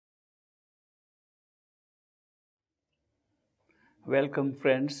Welcome,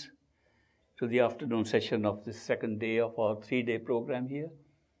 friends, to the afternoon session of this second day of our 3-day program here.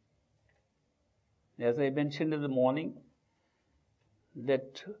 As I mentioned in the morning,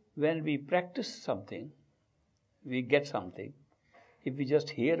 that when we practice something, we get something. If we just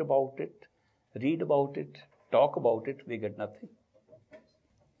hear about it, read about it, talk about it, we get nothing.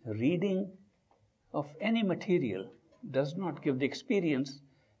 Reading of any material does not give the experience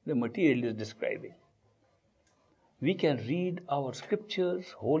the material is describing. We can read our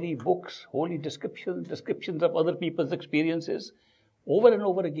scriptures, holy books, holy descriptions of other people's experiences over and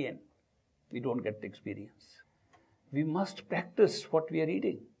over again. We don't get the experience. We must practice what we are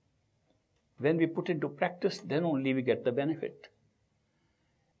reading. When we put into practice, then only we get the benefit.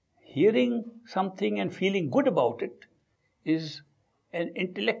 Hearing something and feeling good about it is an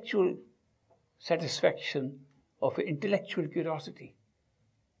intellectual satisfaction of an intellectual curiosity.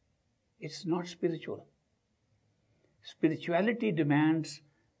 It's not spiritual. Spirituality demands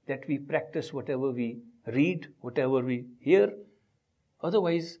that we practice whatever we read, whatever we hear.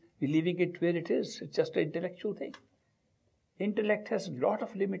 Otherwise, we're leaving it where it is. It's just an intellectual thing. Intellect has a lot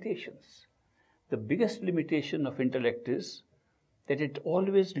of limitations. The biggest limitation of intellect is that it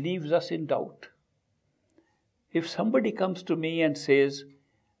always leaves us in doubt. If somebody comes to me and says,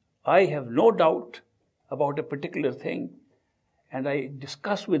 I have no doubt about a particular thing, and I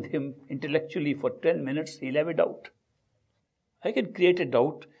discuss with him intellectually for 10 minutes, he'll have a doubt. I can create a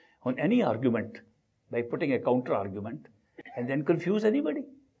doubt on any argument by putting a counter-argument and then confuse anybody.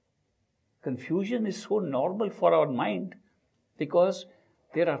 Confusion is so normal for our mind because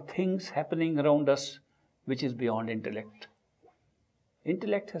there are things happening around us which is beyond intellect.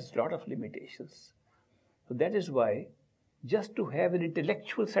 Intellect has a lot of limitations. So that is why just to have an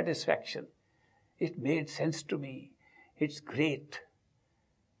intellectual satisfaction, it made sense to me. It's great.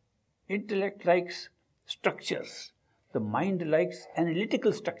 Intellect likes structures. The mind likes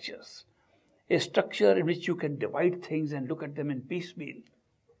analytical structures, a structure in which you can divide things and look at them in piecemeal.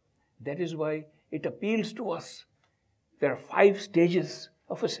 That is why it appeals to us. There are 5 stages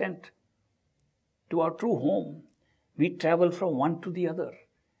of ascent to our true home. We travel from one to the other.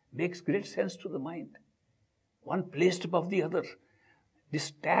 Makes great sense to the mind. One placed above the other. This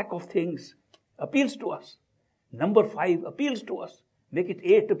stack of things appeals to us. Number 5 appeals to us. Make it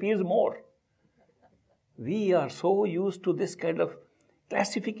 8 appeals more. We are so used to this kind of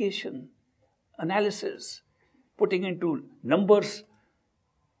classification, analysis, putting into numbers.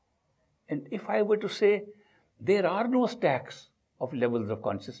 And if I were to say, there are no stacks of levels of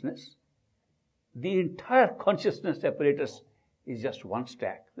consciousness, the entire consciousness apparatus is just one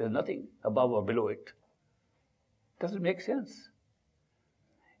stack. There's nothing above or below it. Does it make sense?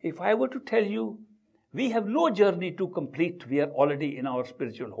 If I were to tell you, we have no journey to complete, we are already in our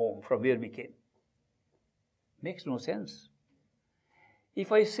spiritual home from where we came. Makes no sense.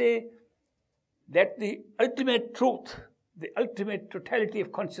 If I say that the ultimate truth, the ultimate totality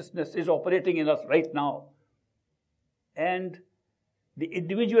of consciousness is operating in us right now, and the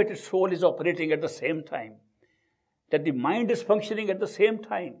individuated soul is operating at the same time, that the mind is functioning at the same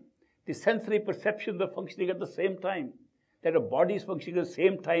time, the sensory perceptions are functioning at the same time, that a body is functioning at the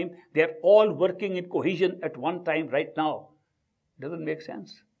same time, they are all working in cohesion at one time right now. Doesn't make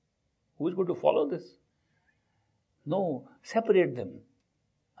sense. Who is going to follow this? No, separate them.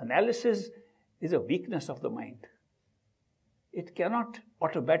 Analysis is a weakness of the mind. It cannot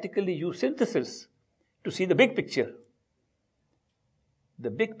automatically use synthesis to see the big picture.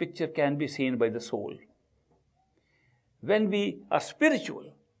 The big picture can be seen by the soul. When we are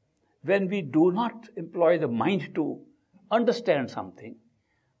spiritual, when we do not employ the mind to understand something,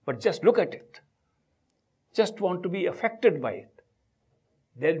 but just look at it, just want to be affected by it,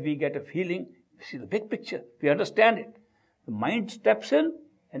 then we get a feeling, we see the big picture, we understand it. The mind steps in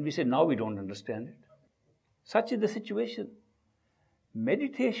and we say, now we don't understand it. Such is the situation.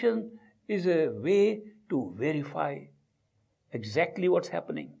 Meditation is a way to verify exactly what's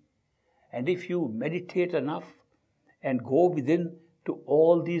happening. And if you meditate enough and go within to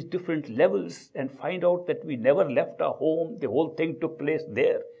all these different levels and find out that we never left our home, the whole thing took place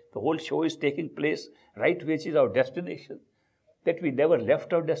there, the whole show is taking place right, which is our destination, that we never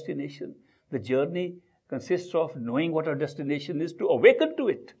left our destination. The journey consists of knowing what our destination is, to awaken to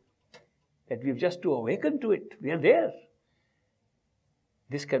it, that we've just to awaken to it. We are there.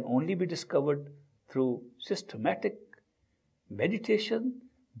 This can only be discovered through systematic meditation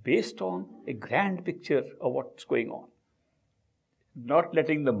based on a grand picture of what's going on. Not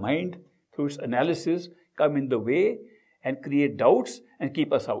letting the mind, through its analysis, come in the way and create doubts and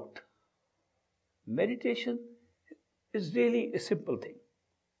keep us out. Meditation is really a simple thing.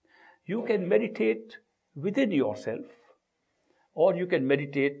 You can meditate within yourself or you can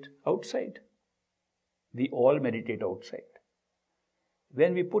meditate outside. We all meditate outside.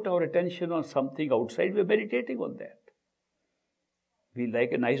 When we put our attention on something outside, we're meditating on that. We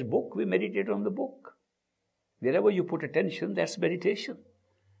like a nice book, we meditate on the book. Wherever you put attention, that's meditation.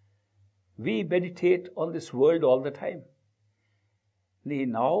 We meditate on this world all the time.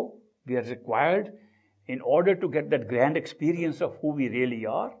 Now, we are required, in order to get that grand experience of who we really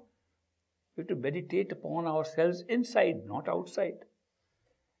are, we have to meditate upon ourselves inside, not outside.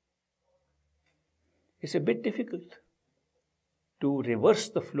 It's a bit difficult to reverse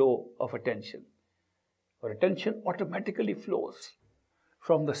the flow of attention. Our attention automatically flows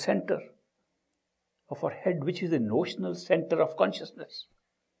from the center of our head, which is the notional center of consciousness.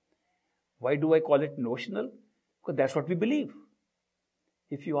 Why do I call it notional? Because that's what we believe.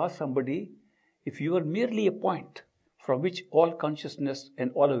 If you ask somebody, if you are merely a point from which all consciousness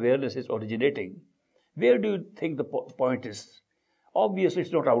and all awareness is originating, where do you think the point is? Obviously,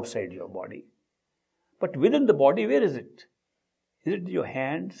 it's not outside your body. But within the body, where is it? Is it in your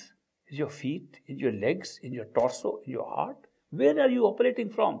hands, in your feet, in your legs, in your torso, in your heart? Where are you operating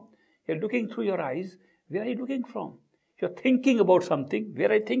from? You're looking through your eyes. Where are you looking from? You're thinking about something.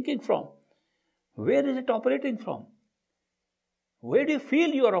 Where are you thinking from? Where is it operating from? Where do you feel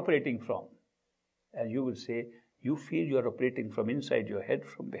you are operating from? And you will say, you feel you are operating from inside your head,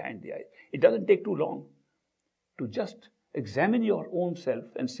 from behind the eyes. It doesn't take too long to just examine your own self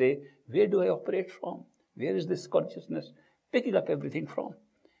and say, where do I operate from? Where is this consciousness picking up everything from?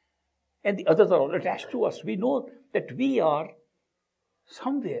 And the others are all attached to us. We know that we are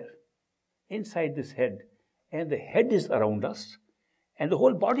somewhere inside this head, and the head is around us, and the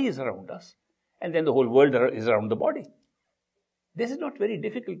whole body is around us, and then the whole world is around the body. This is not very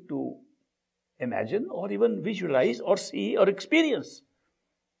difficult to imagine or even visualize or see or experience,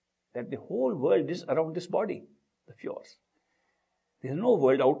 that the whole world is around this body of yours. There is no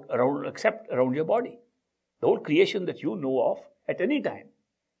world out around except around your body. The whole creation that you know of at any time,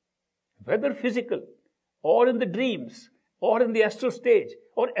 whether physical or in the dreams or in the astral stage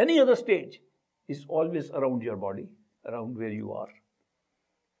or any other stage, is always around your body, around where you are.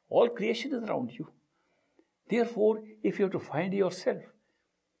 All creation is around you. Therefore, if you have to find yourself,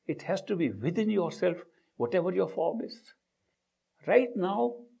 it has to be within yourself, whatever your form is. Right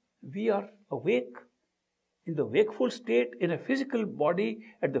now, we are awake, in the wakeful state, in a physical body,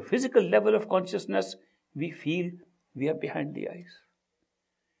 at the physical level of consciousness, we feel we are behind the eyes.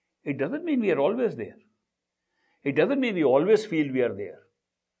 It doesn't mean we are always there. It doesn't mean we always feel we are there.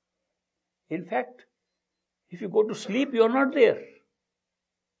 In fact, if you go to sleep, you are not there.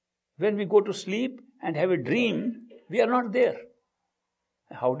 When we go to sleep and have a dream, we are not there.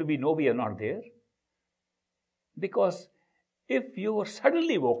 How do we know we are not there? Because if you were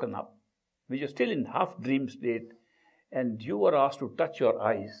suddenly woken up, which is still in half dream state, and you were asked to touch your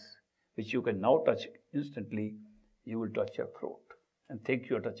eyes, which you can now touch instantly, you will touch your throat and think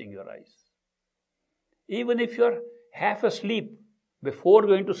you are touching your eyes. Even if you are half asleep, before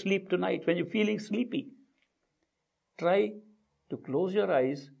going to sleep tonight, when you're feeling sleepy, try to close your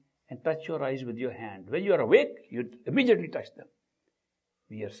eyes and touch your eyes with your hand. When you are awake, you immediately touch them.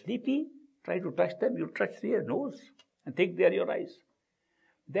 When you are sleepy, try to touch them, you touch their nose and think they are your eyes.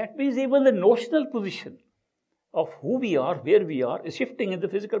 That means even the notional position of who we are, where we are, is shifting in the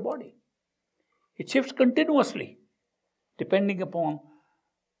physical body. It shifts continuously. Depending upon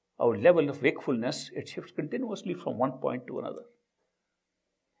our level of wakefulness, it shifts continuously from one point to another.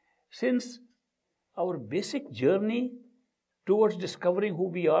 Since our basic journey towards discovering who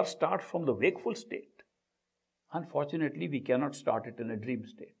we are starts from the wakeful state, unfortunately, we cannot start it in a dream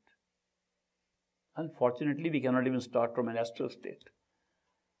state. Unfortunately, we cannot even start from an astral state.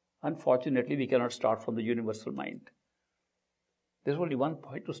 Unfortunately, we cannot start from the universal mind. There's only one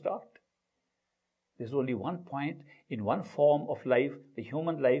point to start. There's only one point in one form of life, the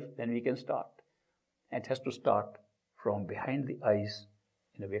human life, then we can start. And it has to start from behind the eyes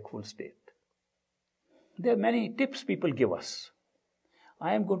in a wakeful state. There are many tips people give us.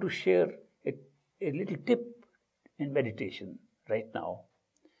 I am going to share a little tip in meditation right now,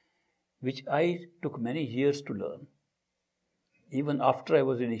 which I took many years to learn. Even after I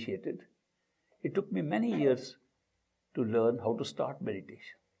was initiated, it took me many years to learn how to start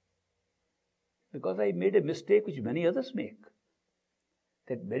meditation. Because I made a mistake which many others make.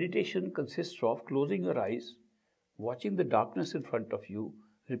 That meditation consists of closing your eyes, watching the darkness in front of you,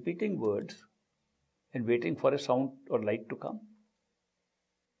 repeating words, and waiting for a sound or light to come.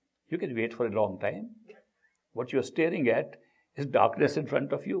 You can wait for a long time. What you are staring at is darkness in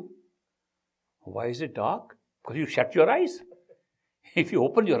front of you. Why is it dark? Because you shut your eyes. If you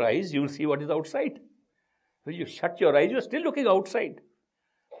open your eyes, you will see what is outside. When you shut your eyes, you're still looking outside.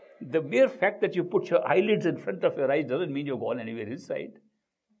 The mere fact that you put your eyelids in front of your eyes doesn't mean you've gone anywhere inside.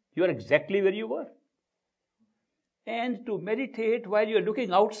 You are exactly where you were. And to meditate while you're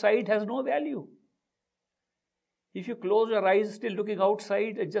looking outside has no value. If you close your eyes still looking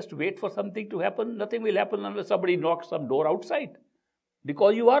outside and just wait for something to happen, nothing will happen unless somebody knocks some door outside.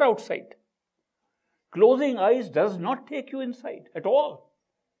 Because you are outside. Closing eyes does not take you inside at all.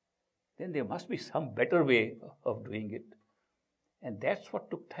 Then there must be some better way of doing it. And that's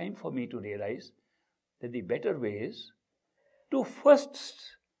what took time for me to realize, that the better way is to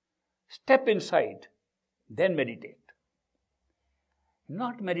first step inside, then meditate.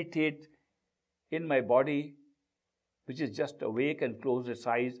 Not meditate in my body, which is just awake and close its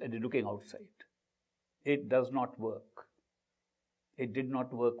eyes and looking outside. It does not work. It did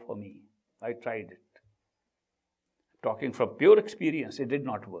not work for me. I tried it. Talking from pure experience, it did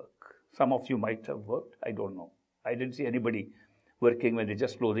not work. Some of you might have worked, I don't know. I didn't see anybody working when they're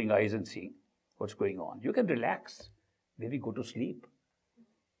just closing eyes and seeing what's going on. You can relax, maybe go to sleep,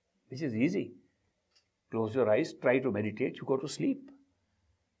 which is easy. Close your eyes, try to meditate, you go to sleep.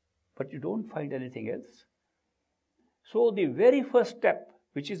 But you don't find anything else. So the very first step,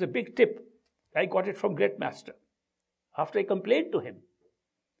 which is a big tip, I got it from Great Master. After I complained to him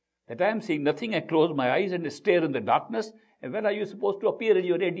that I am seeing nothing, I close my eyes and stare in the darkness. And when are you supposed to appear in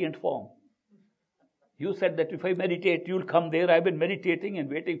your radiant form? You said that if I meditate, you'll come there. I've been meditating and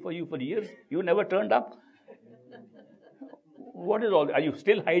waiting for you for years. You never turned up. What is all? Are you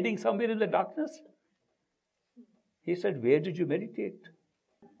still hiding somewhere in the darkness? He said, where did you meditate?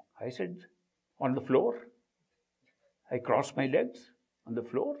 I said, on the floor. I crossed my legs on the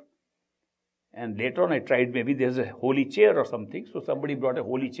floor. And later on I tried, maybe there's a holy chair or something. So somebody brought a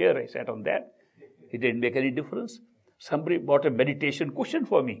holy chair. I sat on that. It didn't make any difference. Somebody bought a meditation cushion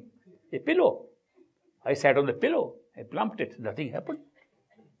for me, a pillow. I sat on the pillow. I plumped it. Nothing happened.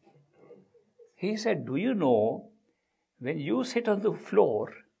 He said, do you know, when you sit on the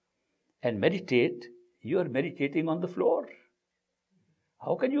floor and meditate, you are meditating on the floor.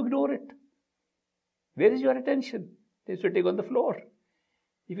 How can you ignore it? Where is your attention? You're sitting on the floor.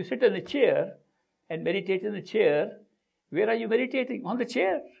 If you sit in a chair and meditate in the chair, where are you meditating? On the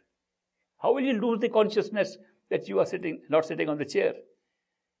chair. How will you lose the consciousness that you are not sitting on the chair?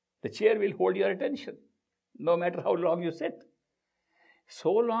 The chair will hold your attention, no matter how long you sit.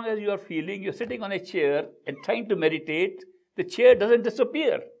 So long as you are feeling you're sitting on a chair and trying to meditate, the chair doesn't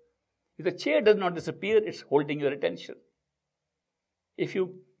disappear. If the chair does not disappear, it's holding your attention. If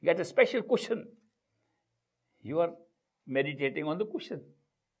you get a special cushion, you are meditating on the cushion.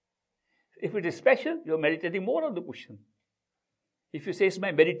 If it is special, you're meditating more on the cushion. If you say it's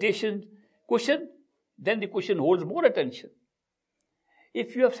my meditation cushion, then the cushion holds more attention.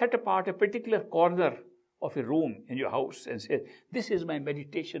 If you have set apart a particular corner of a room in your house and say, this is my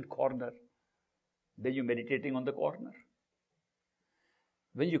meditation corner, then you're meditating on the corner.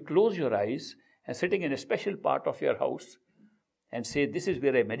 When you close your eyes and sitting in a special part of your house and say, this is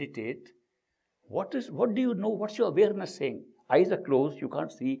where I meditate, what do you know? What's your awareness saying? Eyes are closed, you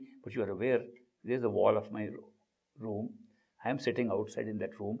can't see, but you are aware. There's the wall of my room. I am sitting outside in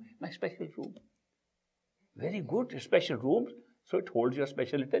that room, my special room. Very good, a special room, so it holds your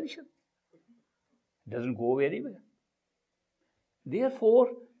special attention. It doesn't go anywhere. Therefore,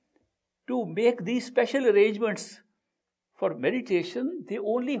 to make these special arrangements for meditation, they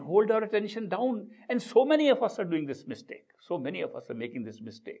only hold our attention down. And so many of us are doing this mistake. So many of us are making this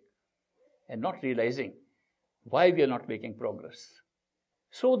mistake and not realizing why we are not making progress.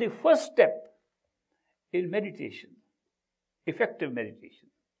 So the first step in meditation, effective meditation,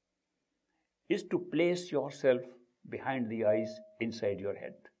 is to place yourself behind the eyes inside your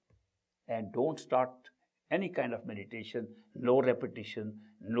head. And don't start any kind of meditation, no repetition,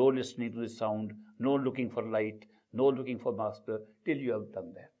 no listening to the sound, no looking for light, no looking for master, till you have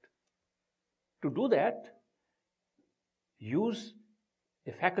done that. To do that, use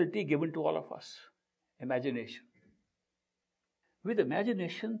a faculty given to all of us, imagination. With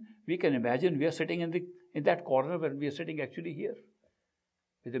imagination, we can imagine we are sitting in that corner when we are sitting actually here.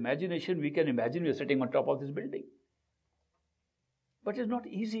 With imagination, we can imagine we are sitting on top of this building. But it's not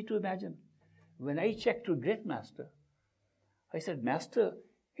easy to imagine. When I checked with Great Master, I said, Master,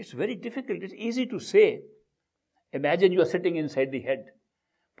 it's very difficult. It's easy to say, imagine you are sitting inside the head.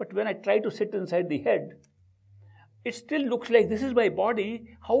 But when I try to sit inside the head, it still looks like this is my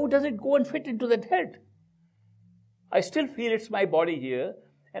body. How does it go and fit into that head? I still feel it's my body here,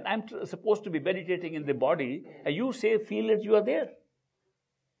 and I'm supposed to be meditating in the body, and you say, feel that you are there.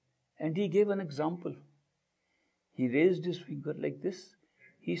 And he gave an example. He raised his finger like this.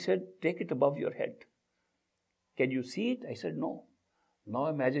 He said, take it above your head. Can you see it? I said, no. Now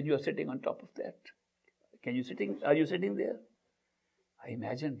imagine you are sitting on top of that. Are you sitting there? I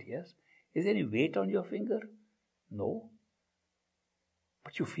imagined, yes. Is there any weight on your finger? No.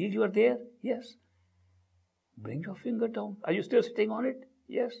 But you feel you are there? Yes. Bring your finger down. Are you still sitting on it?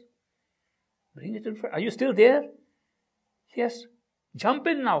 Yes. Bring it in front. Are you still there? Yes. Jump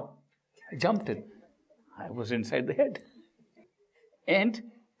in now. I jumped in. I was inside the head. And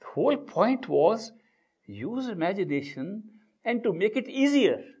the whole point was use imagination, and to make it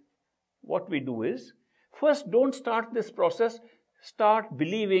easier, what we do is, first don't start this process, start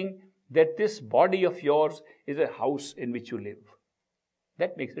believing that this body of yours is a house in which you live.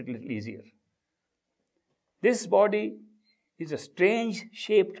 That makes it a little easier. This body is a strange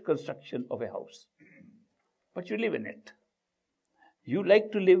shaped construction of a house, but you live in it. You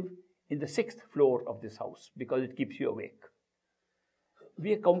like to live in the 6th floor of this house because it keeps you awake.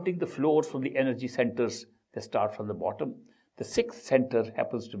 We are counting the floors from the energy centers that start from the bottom. The 6th center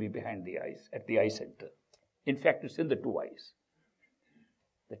happens to be behind the eyes, at the eye center. In fact, it's in the 2 eyes.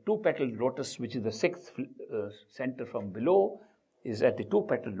 The 2-petaled lotus, which is the 6th center from below, is at the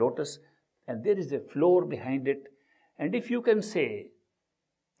 2-petaled lotus, and there is a floor behind it. And if you can say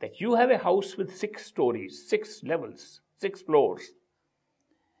that you have a house with 6 stories, 6 levels, 6 floors,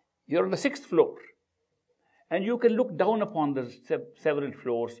 you're on the 6th floor, and you can look down upon the several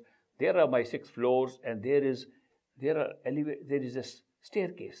floors. There are my 6 floors, and there is a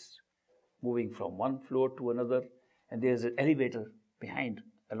staircase moving from one floor to another, and there's an elevator behind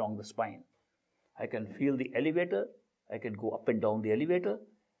along the spine. I can feel the elevator. I can go up and down the elevator,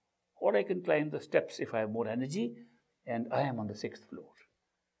 or I can climb the steps if I have more energy, and I am on the 6th floor.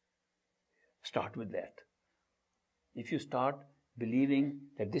 Start with that. If you start believing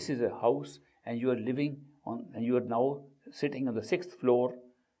that this is a house and you are living on, and you are now sitting on the 6th floor,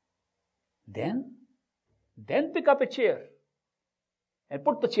 then pick up a chair and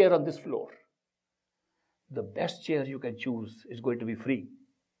put the chair on this floor. The best chair you can choose is going to be free.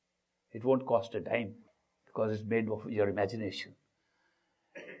 It won't cost a dime because it's made of your imagination.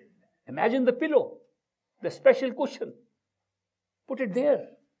 Imagine the pillow, the special cushion. Put it there,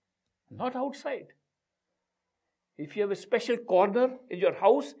 not outside. If you have a special corner in your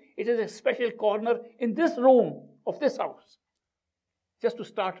house, it is a special corner in this room of this house, just to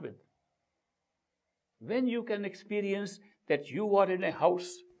start with. When you can experience that you are in a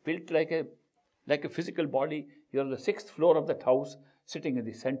house built like a physical body, you're on the 6th floor of that house, sitting in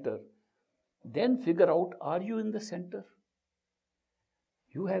the center, then figure out, are you in the center?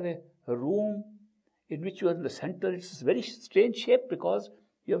 You have a room in which you are in the center. It's a very strange shape because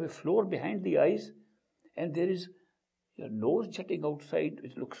you have a floor behind the eyes, and there is your nose jutting outside,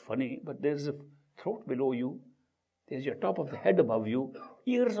 which looks funny, but there's a throat below you. There's your top of the head above you,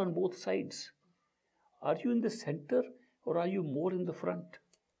 ears on both sides. Are you in the center or are you more in the front?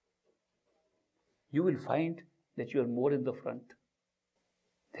 You will find that you are more in the front.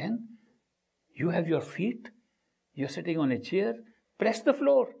 Then you have your feet, you're sitting on a chair, press the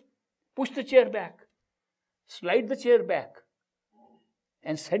floor, push the chair back, slide the chair back,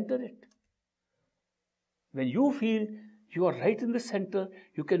 and center it. When you feel you are right in the center,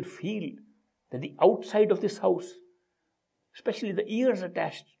 you can feel that the outside of this house, especially the ears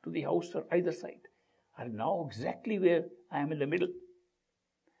attached to the house on either side, are now exactly where I am in the middle.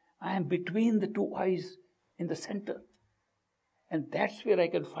 I am between the 2 eyes in the center. And that's where I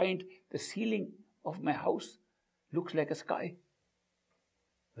can find the ceiling of my house looks like a sky.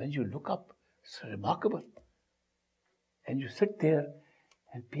 When you look up, it's remarkable. And you sit there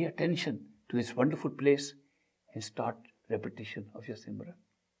and pay attention to this wonderful place and start repetition of your Simran.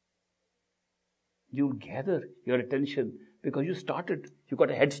 You gather your attention because you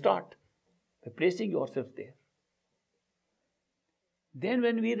got a head start by placing yourself there. Then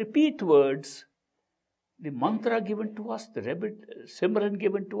when we repeat words, the mantra given to us, the Simran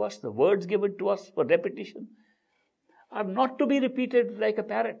given to us, the words given to us for repetition, are not to be repeated like a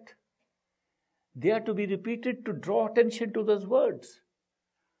parrot. They are to be repeated to draw attention to those words,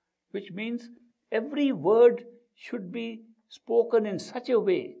 which means every word should be spoken in such a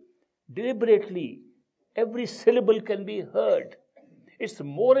way, deliberately, every syllable can be heard. It's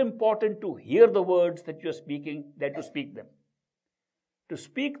more important to hear the words that you're speaking than to speak them. To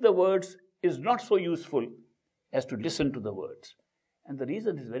speak the words is not so useful as to listen to the words. And the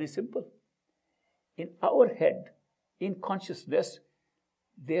reason is very simple. In our head, in consciousness,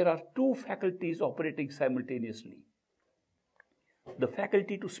 there are 2 faculties operating simultaneously. The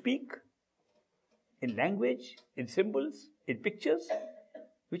faculty to speak in language, in symbols, in pictures,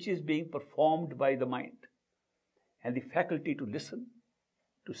 which is being performed by the mind. And the faculty to listen,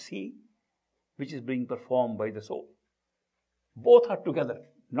 to see, which is being performed by the soul. Both are together,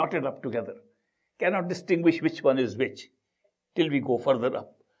 knotted up together. Cannot distinguish which one is which till we go further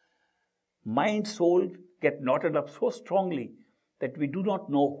up. Mind, soul get knotted up so strongly that we do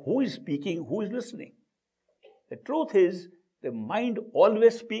not know who is speaking, who is listening. The truth is, the mind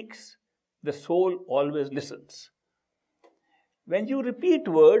always speaks, the soul always listens. When you repeat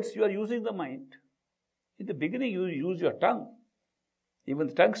words, you are using the mind. In the beginning, you use your tongue. Even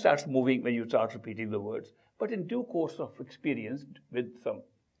the tongue starts moving when you start repeating the words. But in due course of experience, with some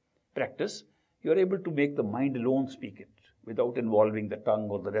practice, you are able to make the mind alone speak it without involving the tongue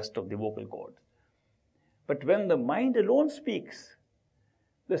or the rest of the vocal cords. But when the mind alone speaks,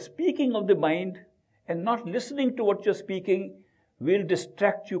 the speaking of the mind and not listening to what you're speaking will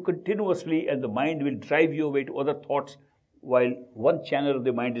distract you continuously, and the mind will drive you away to other thoughts while one channel of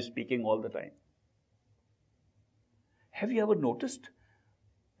the mind is speaking all the time. Have you ever noticed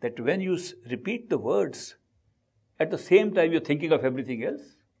that when you repeat the words, at the same time you're thinking of everything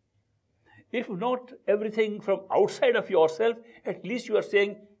else? If not everything from outside of yourself, at least you are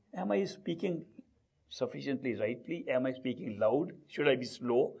saying, am I speaking sufficiently rightly? Am I speaking loud? Should I be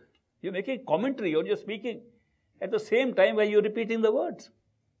slow? You're making commentary on your speaking at the same time while you're repeating the words.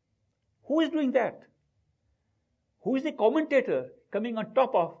 Who is doing that? Who is the commentator coming on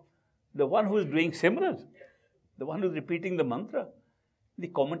top of the one who is doing Simran? The one who is repeating the mantra? The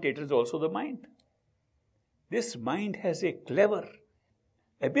commentator is also the mind. This mind has a clever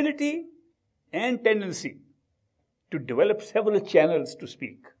ability and tendency to develop several channels to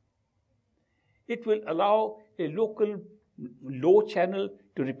speak. It will allow a local low channel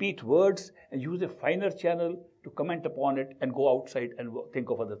to repeat words and use a finer channel to comment upon it and go outside and think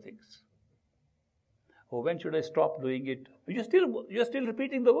of other things. Or when should I stop doing it? You're still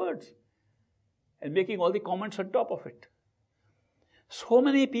repeating the words and making all the comments on top of it. So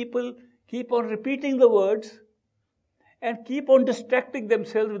many people keep on repeating the words and keep on distracting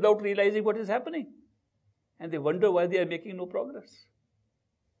themselves without realizing what is happening. And they wonder why they are making no progress.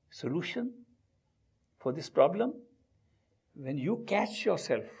 Solution for this problem? When you catch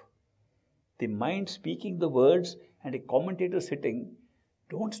yourself, the mind speaking the words and a commentator sitting,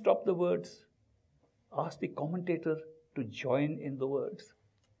 don't stop the words. Ask the commentator to join in the words.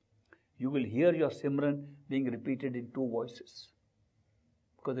 You will hear your Simran being repeated in two voices,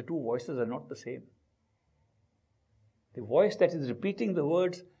 because the two voices are not the same. The voice that is repeating the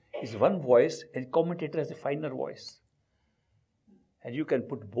words is one voice, and the commentator has a finer voice. And you can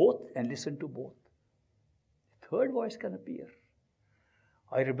put both and listen to both. The third voice can appear.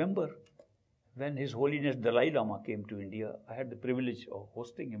 I remember when His Holiness Dalai Lama came to India, I had the privilege of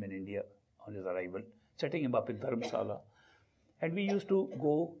hosting him in India on his arrival, setting him up in Dharamsala. And we used to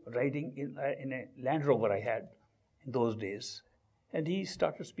go riding in a Land Rover I had in those days. And he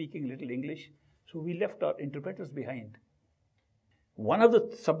started speaking little English, so we left our interpreters behind. One of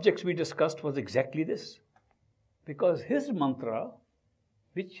the subjects we discussed was exactly this, because his mantra,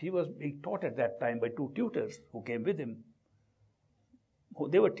 which he was being taught at that time by two tutors who came with him,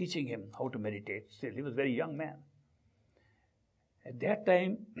 they were teaching him how to meditate. Still, he was a very young man. At that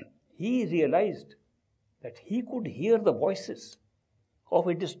time, he realized that he could hear the voices of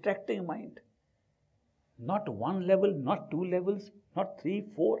a distracting mind. Not one level, not two levels, not 3,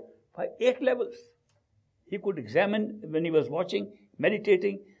 4, 5, 8 levels. He could examine when he was watching,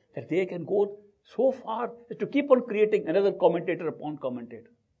 meditating, that they can go so far as to keep on creating another commentator upon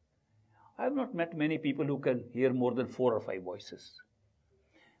commentator. I have not met many people who can hear more than 4 or 5 voices.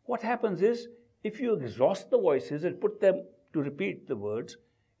 What happens is, if you exhaust the voices and put them to repeat the words,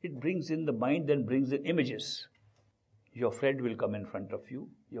 it brings in the mind, then brings in images. Your friend will come in front of you,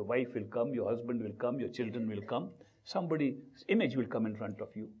 your wife will come, your husband will come, your children will come, somebody's image will come in front of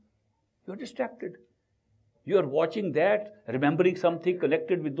you. You're distracted. You are watching that, remembering something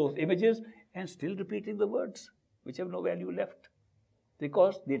connected with those images, and still repeating the words, which have no value left,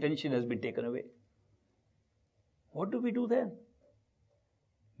 because the attention has been taken away. What do we do then?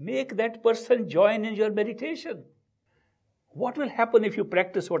 Make that person join in your meditation. What will happen if you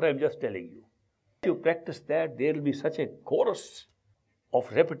practice what I'm just telling you? If you practice that, there will be such a chorus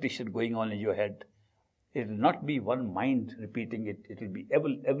of repetition going on in your head. It will not be one mind repeating it. It will be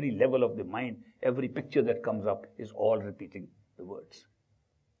every level of the mind, every picture that comes up is all repeating the words.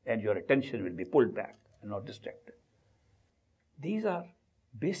 And your attention will be pulled back and not distracted. These are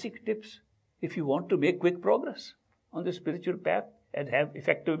basic tips if you want to make quick progress on the spiritual path and have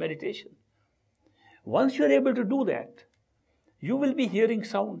effective meditation. Once you are able to do that, you will be hearing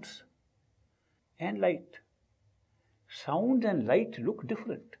sounds and light. Sound and light look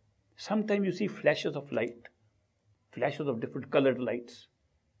different. Sometimes you see flashes of light, flashes of different colored lights,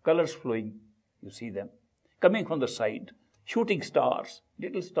 colors flowing You see them coming from the side, shooting stars,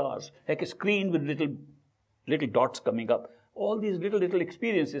 like a screen with little dots coming up. All these little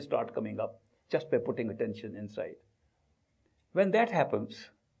experiences start coming up just by putting attention inside. When that happens,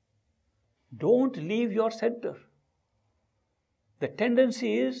 don't leave your center. The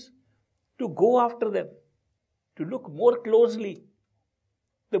tendency is to go after them, to look more closely.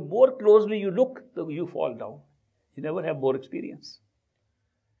 The more closely you look, you fall down. You never have more experience.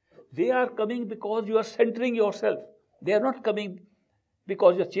 They are coming because you are centering yourself. They are not coming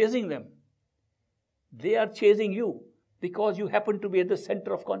because you are chasing them. They are chasing you because you happen to be at the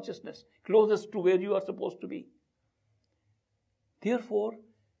center of consciousness, closest to where you are supposed to be. Therefore,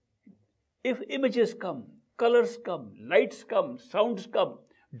 if images come, colors come, lights come, sounds come,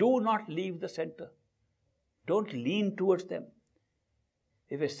 do not leave the center. Don't lean towards them.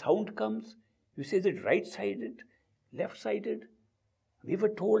 If a sound comes, you say, is it right-sided, left-sided? We were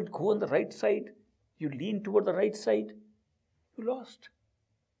told, go on the right side. You lean toward the right side. You lost.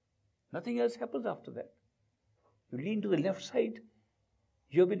 Nothing else happens after that. You lean to the left side.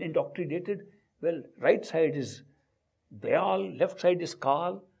 You have been indoctrinated. Well, right side is Dayal, left side is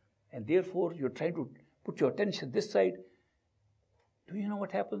Kal, and therefore you're trying to put your attention this side. Do you know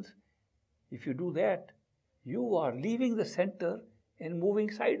what happens? If you do that, you are leaving the center and moving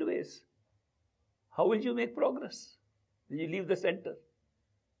sideways. How will you make progress when you leave the center?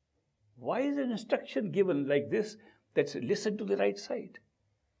 Why is an instruction given like this, that's listen to the right side?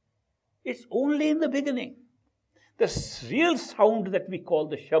 It's only in the beginning. The real sound that we call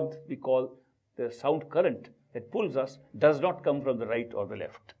the shabd, we call the sound current that pulls us, does not come from the right or the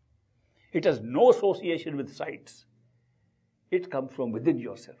left. It has no association with sides. It comes from within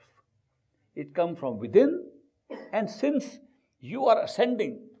yourself. It comes from within, and since you are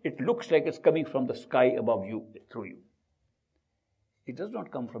ascending, it looks like it's coming from the sky above you, through you. It does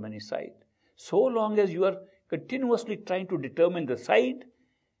not come from any side. So long as you are continuously trying to determine the side,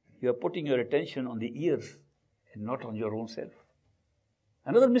 you are putting your attention on the ears and not on your own self.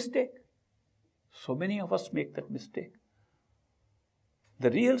 Another mistake. So many of us make that mistake. The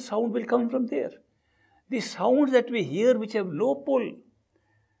real sound will come from there. The sounds that we hear which have no pull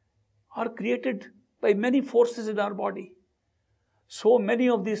are created by many forces in our body. So many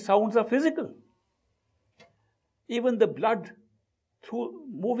of these sounds are physical. Even the blood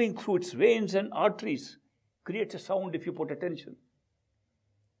moving through its veins and arteries creates a sound if you put attention.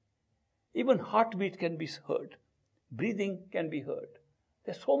 Even heartbeat can be heard. Breathing can be heard.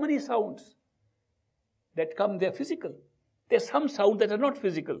 There's so many sounds that come, they're physical. There's some sounds that are not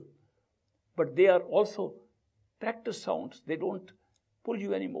physical, but they are also practice sounds. They don't pull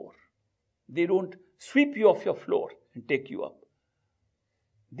you anymore. They don't sweep you off your floor and take you up.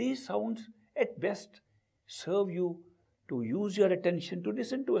 These sounds, at best, serve you to use your attention to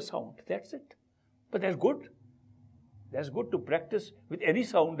listen to a sound. That's it. But that's good. That's good to practice with any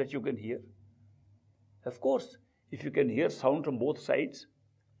sound that you can hear. Of course, if you can hear sound from both sides,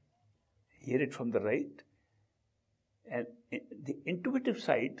 hear it from the right. And the intuitive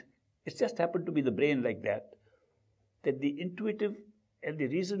side, it's just happened to be the brain like that the intuitive and the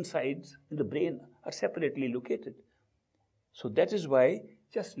reason sides in the brain are separately located. So that is why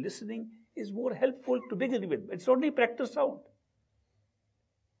just listening is more helpful to begin with. It's only practice sound.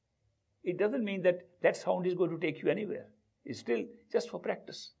 It doesn't mean that that sound is going to take you anywhere. It's still just for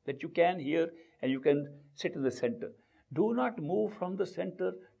practice, that you can hear and you can sit in the center. Do not move from the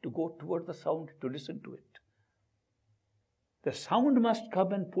center to go toward the sound to listen to it. The sound must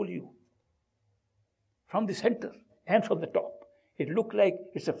come and pull you from the center and from the top. It looks like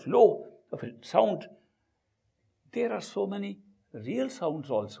it's a flow of a sound. There are so many real sounds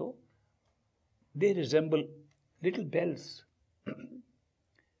also. They resemble little bells,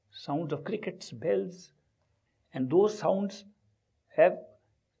 sounds of crickets, bells, and those sounds have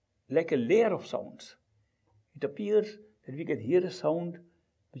like a layer of sounds. It appears that we can hear a sound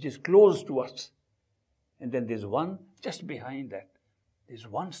which is close to us, and then there's one just behind that. There's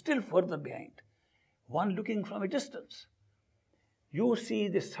one still further behind, one looking from a distance. You see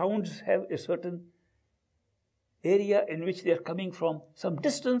the sounds have a certain area in which they are coming from, some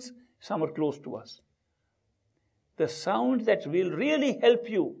distance, some are close to us. The sound that will really help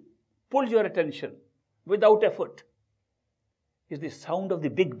you pull your attention without effort is the sound of the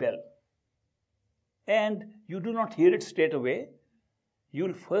big bell. And you do not hear it straight away. You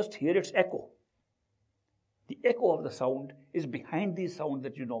will first hear its echo. The echo of the sound is behind the sound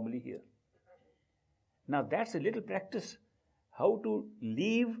that you normally hear. Now that's a little practice, how to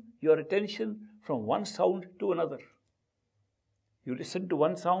leave your attention from one sound to another. You listen to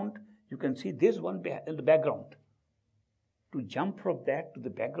one sound, you can see there's one in the background. to jump from that to the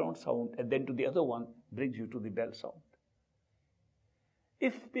background sound and then to the other one brings you to the bell sound.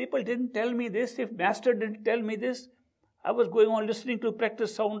 If people didn't tell me this, if Master didn't tell me this, I was going on listening to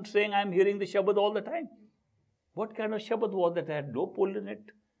practice sound saying I'm hearing the Shabad all the time. What kind of Shabad was that? I had no pull in it.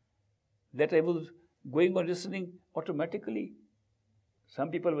 That I was going on listening automatically.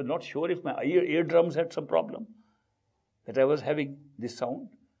 Some people were not sure if my eardrums had some problem, that I was having this sound.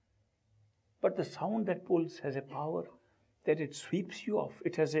 But the sound that pulls has a power that it sweeps you off.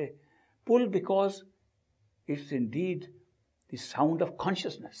 It has a pull because it's indeed the sound of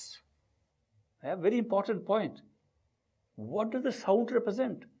consciousness. A very important point. What does the sound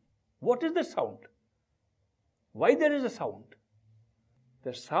represent? What is the sound? Why there is a sound?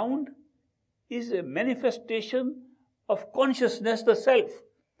 The sound is a manifestation of consciousness, the self,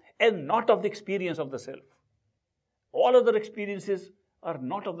 and not of the experience of the self. All other experiences are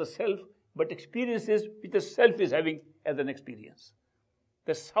not of the self, but experiences which the self is having as an experience.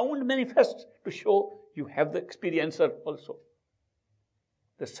 The sound manifests to show you have the experiencer also.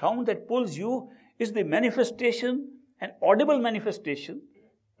 The sound that pulls you is the manifestation, an audible manifestation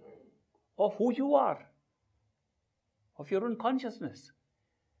of who you are, of your own consciousness.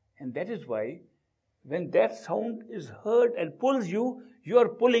 And that is why when that sound is heard and pulls you, you are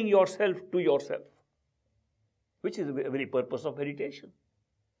pulling yourself to yourself, which is the very purpose of meditation.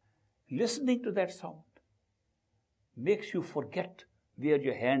 Listening to that sound makes you forget where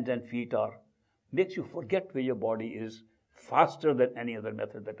your hands and feet are, makes you forget where your body is faster than any other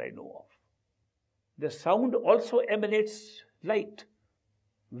method that I know of. The sound also emanates light.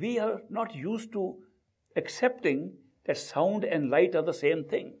 We are not used to accepting that sound and light are the same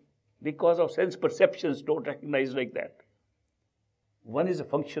thing because our sense perceptions don't recognize like that. One is a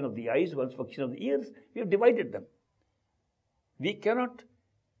function of the eyes, one is a function of the ears. We have divided them. We cannot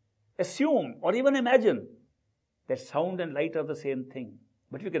assume or even imagine that sound and light are the same thing,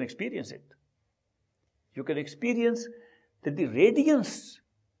 but you can experience it. You can experience that the radiance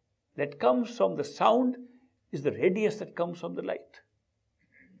that comes from the sound is the radiance that comes from the light.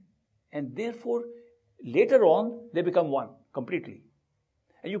 And therefore, later on, they become one completely.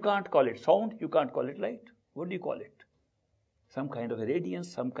 And you can't call it sound, you can't call it light. What do you call it? Some kind of a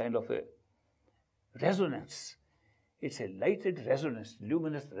radiance, some kind of a resonance. It's a lighted resonance,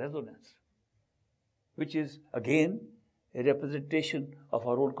 luminous resonance, which is again a representation of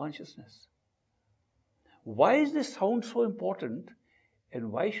our own consciousness. Why is this sound so important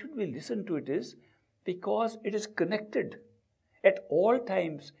and why should we listen to it is because it is connected at all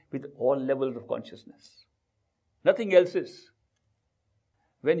times with all levels of consciousness. Nothing else is.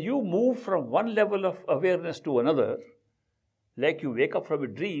 When you move from one level of awareness to another, like you wake up from a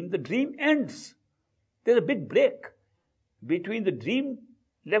dream, the dream ends. There's a big break between the dream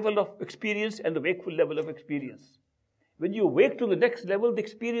level of experience and the wakeful level of experience. When you wake to the next level, the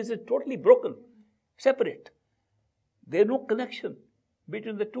experience is totally broken, separate. There's no connection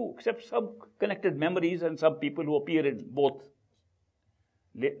between the two, except some connected memories and some people who appear in both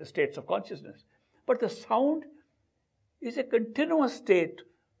states of consciousness. But the sound is a continuous state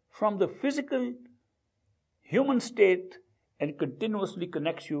from the physical human state and continuously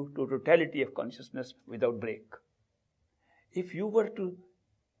connects you to totality of consciousness without break. If you were to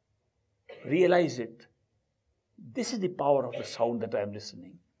realize it, this is the power of the sound that I am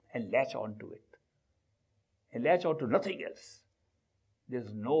listening, and latch on to it. And latch on to nothing else.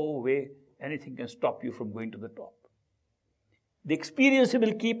 There's no way anything can stop you from going to the top. The experience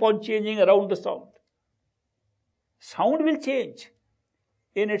will keep on changing around the sound. Sound will change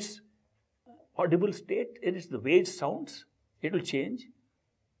in its audible state, in its the way it sounds. It will change.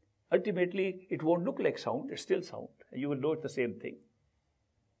 Ultimately, it won't look like sound, it's still sound. And you will know it's the same thing.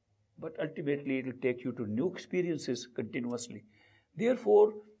 But ultimately, it will take you to new experiences continuously.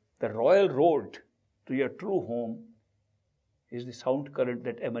 Therefore, the royal road to your true home is the sound current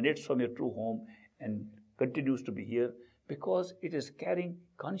that emanates from your true home and continues to be here because it is carrying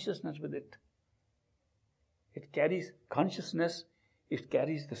consciousness with it. It carries consciousness, it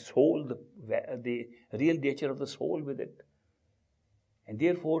carries the soul, the real nature of the soul with it. And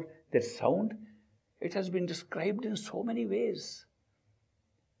therefore, that sound, it has been described in so many ways.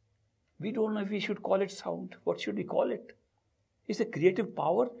 We don't know if we should call it sound. What should we call it? It's a creative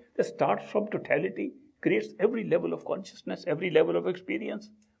power that starts from totality, creates every level of consciousness, every level of experience.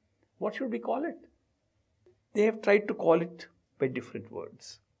 What should we call it? They have tried to call it by different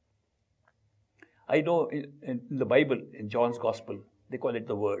words. I know in the Bible, in John's Gospel, they call it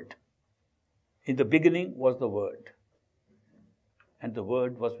the Word. In the beginning was the Word. And the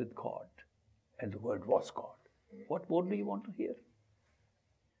Word was with God. And the Word was God. What more do you want to hear?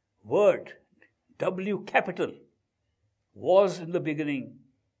 Word, W capital. was in the beginning.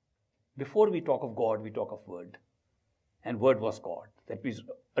 Before we talk of God, we talk of Word. And Word was God. That means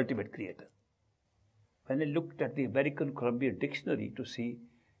ultimate creator. When I looked at the American Columbia Dictionary to see,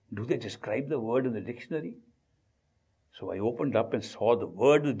 do they describe the word in the dictionary? So I opened up and saw the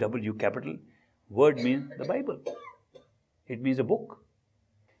word with W capital. Word means the Bible. It means a book.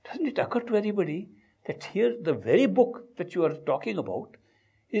 Doesn't it occur to anybody that here the very book that you are talking about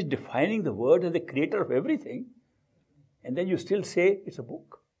is defining the Word as the creator of everything, and then you still say it's a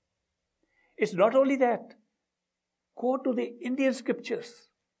book? It's not only that. Go to the Indian scriptures.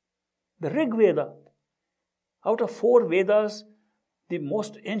 The Rig Veda. Out of 4 Vedas, the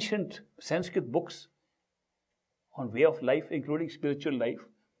most ancient Sanskrit books on way of life, including spiritual life,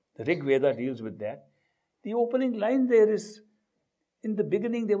 the Rig Veda deals with that. The opening line there is, in the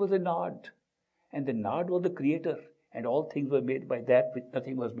beginning there was a Nod, and the Nod was the creator, and all things were made by that, which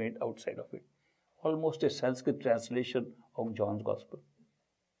nothing was made outside of it. Almost a Sanskrit translation of John's Gospel.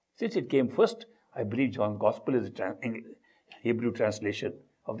 Since it came first, I believe John's Gospel is a Hebrew translation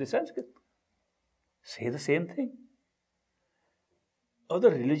of the Sanskrit. Say the same thing.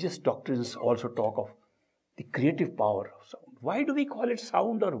 Other religious doctrines also talk of the creative power of sound. Why do we call it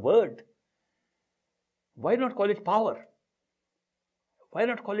sound or word? Why not call it power? Why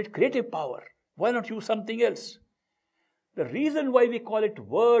not call it creative power? Why not use something else? The reason why we call it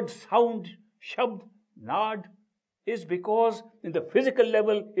word, sound, shabd, nad, is because in the physical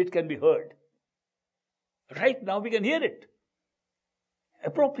level it can be heard. Right now we can hear it.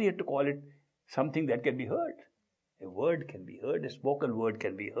 Appropriate to call it something that can be heard. A word can be heard, a spoken word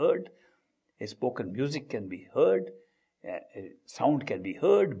can be heard, a spoken music can be heard, a sound can be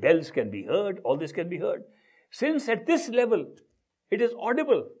heard, bells can be heard, all this can be heard. Since at this level it is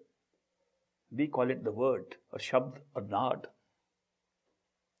audible, we call it the word, or shabd, or nad.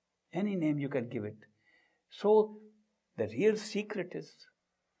 Any name you can give it. So the real secret is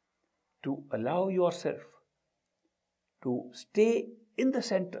to allow yourself to stay in the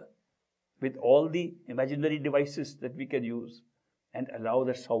center with all the imaginary devices that we can use and allow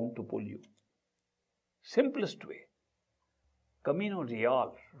the sound to pull you. Simplest way, Camino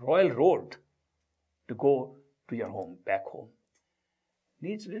Real, Royal Road, to go to your home, back home.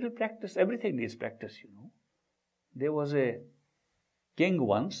 Needs little practice. Everything needs practice, you know. There was a king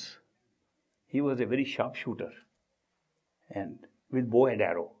once. He was a very sharp shooter, and with bow and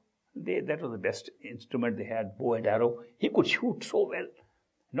arrow. That was the best instrument they had, bow and arrow. He could shoot so well.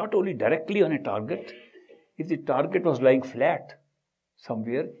 Not only directly on a target. If the target was lying flat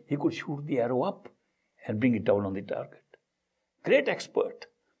somewhere, he could shoot the arrow up and bring it down on the target. Great expert.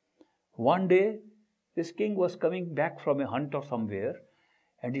 One day, this king was coming back from a hunt or somewhere,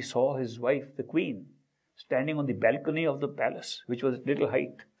 and he saw his wife, the queen, standing on the balcony of the palace, which was at little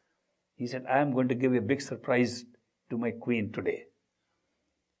height. He said, I am going to give a big surprise to my queen today.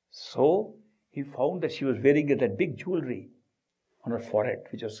 So he found that she was wearing that big jewelry on her forehead,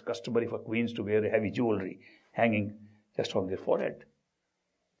 which was customary for queens to wear a heavy jewelry hanging just on their forehead.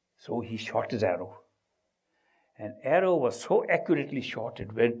 So he shot his arrow. An arrow was so accurately shot,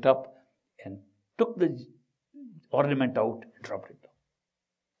 it went up and took the ornament out and dropped it down.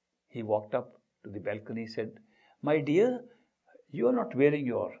 He walked up to the balcony, said, my dear, you are not wearing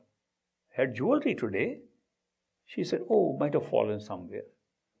your head jewelry today. She said, oh, might have fallen somewhere.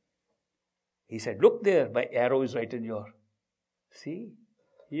 He said, look there, my arrow is right in your... See,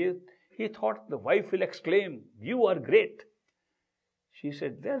 he thought the wife will exclaim, you are great. She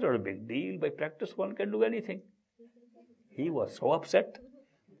said, that's not a big deal. By practice, one can do anything. He was so upset,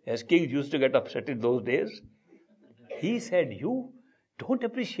 as kings used to get upset in those days. He said, you don't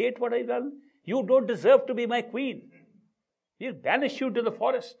appreciate what I've done. You don't deserve to be my queen. He'll banish you to the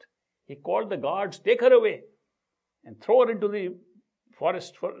forest. He called the guards, take her away, and throw her into the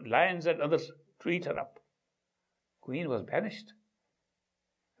forest for lions and others to eat her up. Queen was banished.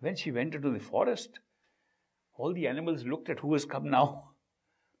 When she went into the forest, all the animals looked at who has come now.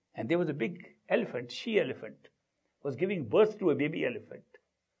 And there was a big elephant, she-elephant, was giving birth to a baby elephant.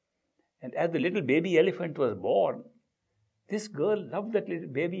 And as the little baby elephant was born, this girl loved that little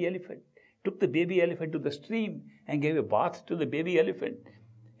baby elephant, took the baby elephant to the stream and gave a bath to the baby elephant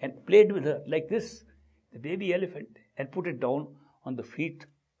and played with her like this, the baby elephant, and put it down on the feet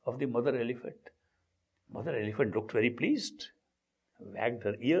of the mother elephant. Mother elephant looked very pleased, wagged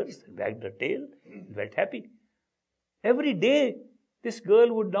her ears, wagged her tail, and felt happy. Every day, this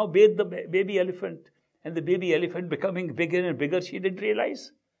girl would now bathe the baby elephant, and the baby elephant becoming bigger and bigger, she didn't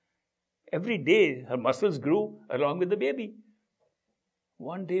realize. Every day, her muscles grew along with the baby.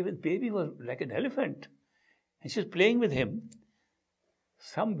 One day, the baby was like an elephant, and she was playing with him.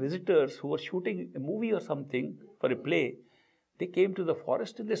 Some visitors who were shooting a movie or something for a play. They came to the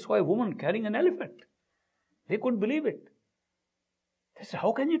forest and they saw a woman carrying an elephant. They couldn't believe it. They said,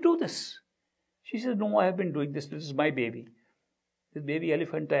 how can you do this? She said, no, I have been doing this. This is my baby. This baby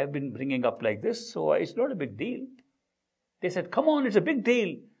elephant I have been bringing up like this, so it's not a big deal. They said, come on, it's a big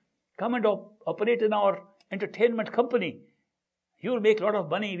deal. Come and operate in our entertainment company. You'll make a lot of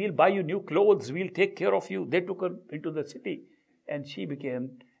money. We'll buy you new clothes. We'll take care of you. They took her into the city, and she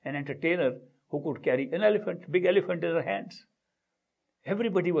became an entertainer who could carry an elephant, big elephant in her hands.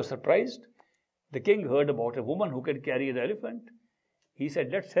 Everybody was surprised. The king heard about a woman who can carry an elephant. He said,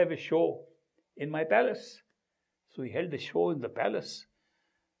 let's have a show in my palace. So he held a show in the palace.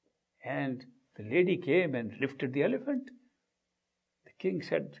 And the lady came and lifted the elephant. The king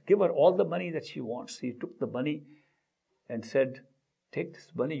said, give her all the money that she wants. He took the money and said, take this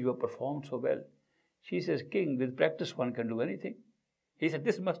money, you have performed so well. She says, king, with practice one can do anything. He said,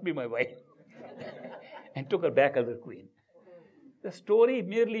 this must be my wife. And took her back as a queen. The story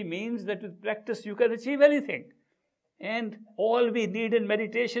merely means that with practice you can achieve anything. And all we need in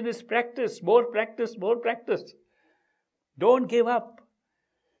meditation is practice, more practice, more practice. Don't give up.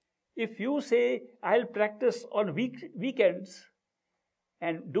 If you say, I'll practice on weekends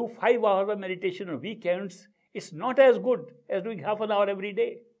and do 5 hours of meditation on weekends, it's not as good as doing half an hour every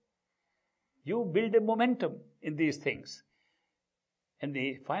day. You build a momentum in these things. And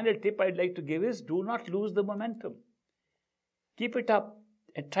the final tip I'd like to give is, do not lose the momentum. Keep it up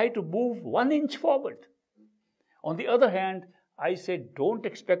and try to move 1 inch forward. On the other hand, I said, don't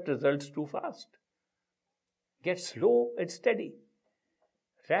expect results too fast. Get slow and steady.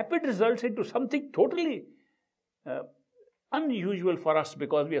 Rapid results into something totally unusual for us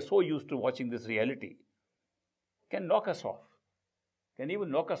because we are so used to watching this reality can knock us off. Can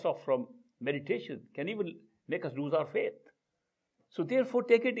even knock us off from meditation. Can even make us lose our faith. So therefore,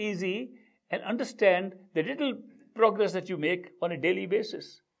 take it easy and understand the little progress that you make on a daily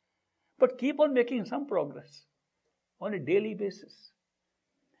basis. But keep on making some progress on a daily basis.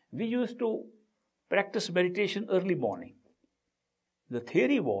 We used to practice meditation early morning. The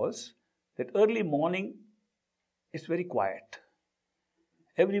theory was that early morning is very quiet.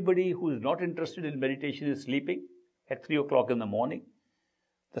 Everybody who is not interested in meditation is sleeping at 3 o'clock in the morning.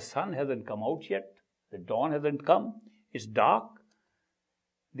 The sun hasn't come out yet. The dawn hasn't come. It's dark.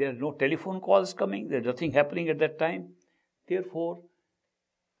 There are no telephone calls coming. There's nothing happening at that time. Therefore,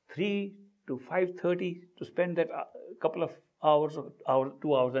 3 to 5:30 to spend that couple of hours,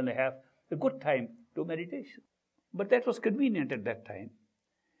 2 hours and a half, a good time to meditation. But that was convenient at that time.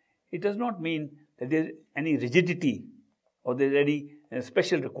 It does not mean that there's any rigidity or there's any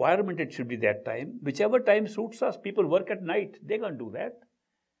special requirement it should be that time. Whichever time suits us. People work at night. They can't do that.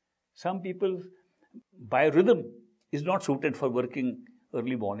 Some people's biorhythm is not suited for working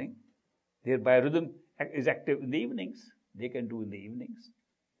early morning. Their biorhythm is active in the evenings. They can do in the evenings.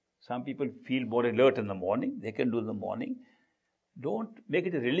 Some people feel more alert in the morning. They can do in the morning. Don't make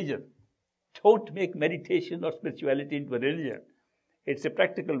it a religion. Don't make meditation or spirituality into a religion. It's a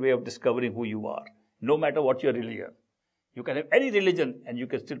practical way of discovering who you are, no matter what your religion. You can have any religion and you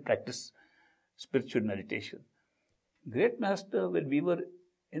can still practice spiritual meditation. Great Master, when we were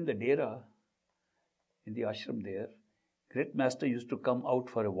in the Dera, in the ashram there, Great Master used to come out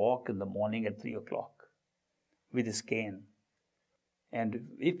for a walk in the morning at 3 o'clock with his cane. And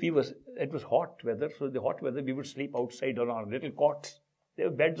if it was hot weather, so in the hot weather we would sleep outside on our little cots. Their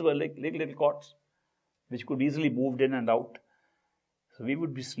beds were like little cots, which could be easily moved in and out. So we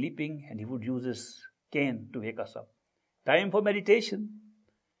would be sleeping and he would use his cane to wake us up. Time for meditation.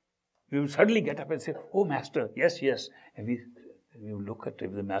 We would suddenly get up and say, oh Master, yes. And we would look at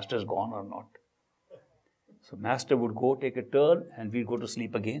if the Master is gone or not. So Master would go take a turn and we'd go to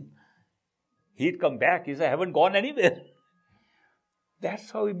sleep again. He'd come back, he said, I haven't gone anywhere.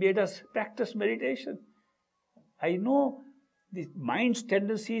 That's how he made us practice meditation. I know the mind's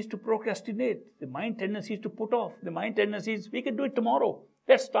tendency is to procrastinate. The mind tendency is to put off. The mind tendency is, we can do it tomorrow.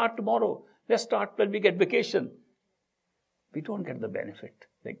 Let's start tomorrow. Let's start when we get vacation. We don't get the benefit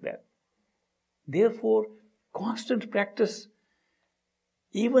like that. Therefore, constant practice,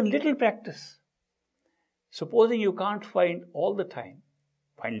 even little practice. Supposing you can't find all the time,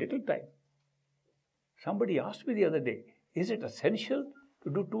 find little time. Somebody asked me the other day, is it essential to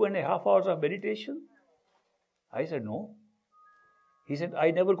do 2.5 hours of meditation? I said, no. He said,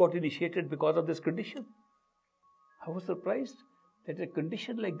 I never got initiated because of this condition. I was surprised that a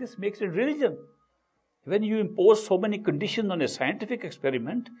condition like this makes it religion. When you impose so many conditions on a scientific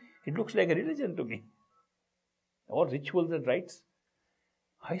experiment, it looks like a religion to me. All rituals and rites.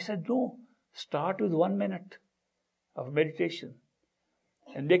 I said, no. Start with 1 minute of meditation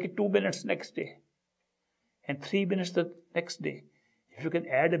and make it 2 minutes next day. and 3 minutes the next day. If you can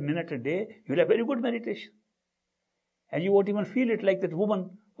add a minute a day, you'll have very good meditation. And you won't even feel it like that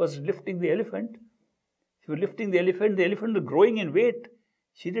woman was lifting the elephant. She was lifting the elephant was growing in weight.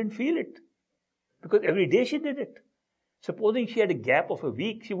 She didn't feel it because every day she did it. Supposing she had a gap of a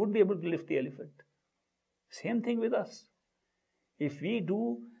week, she wouldn't be able to lift the elephant. Same thing with us. If we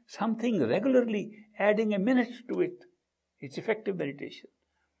do something regularly, adding a minute to it, it's effective meditation.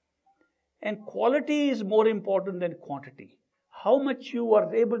 And quality is more important than quantity. How much you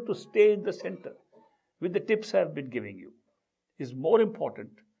are able to stay in the center with the tips I've been giving you is more important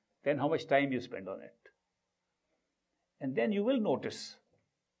than how much time you spend on it. And then you will notice,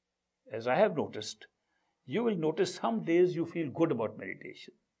 as I have noticed, you will notice some days you feel good about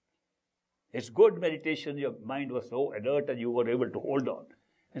meditation. It's good meditation, your mind was so alert and you were able to hold on.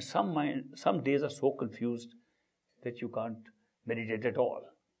 And some days are so confused that you can't meditate at all.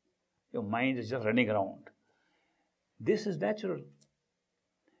 Your mind is just running around. This is natural.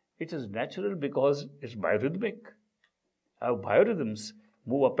 It is natural because it's biorhythmic. Our biorhythms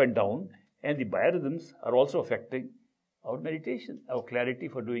move up and down, and the biorhythms are also affecting our meditation, our clarity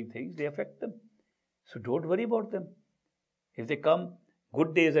for doing things, they affect them. So don't worry about them. If they come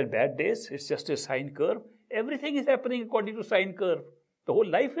good days and bad days, it's just a sine curve. Everything is happening according to sine curve. The whole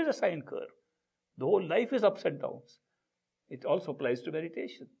life is a sine curve. The whole life is ups and downs. It also applies to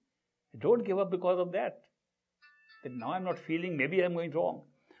meditation. Don't give up because of that. That now I'm not feeling, maybe I'm going wrong.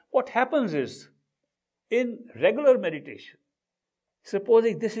 What happens is, in regular meditation,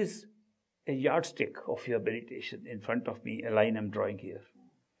 supposing this is a yardstick of your meditation in front of me, a line I'm drawing here.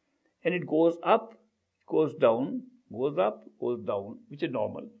 And it goes up, goes down, goes up, goes down, which is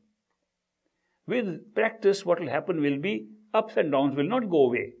normal. With practice, what will happen will be ups and downs will not go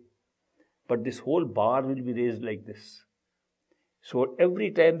away. But this whole bar will be raised like this. So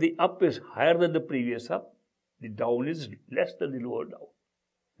every time the up is higher than the previous up, the down is less than the lower down.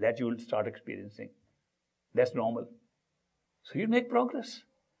 That you will start experiencing. That's normal. So you make progress.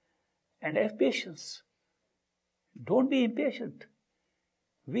 And have patience. Don't be impatient.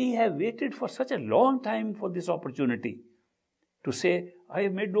 We have waited for such a long time for this opportunity to say, I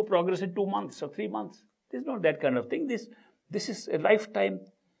have made no progress in 2 months or 3 months. This is not that kind of thing. This is a lifetime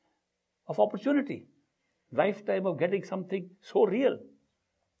of opportunity. Lifetime of getting something so real.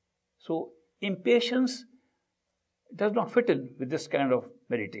 So impatience does not fit in with this kind of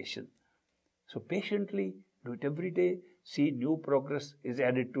meditation. So patiently do it every day. See new progress is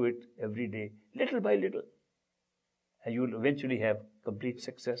added to it every day, little by little. And you will eventually have complete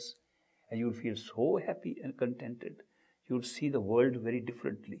success. And you will feel so happy and contented. You will see the world very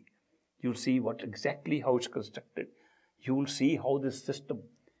differently. You will see exactly how it's constructed. You will see how this system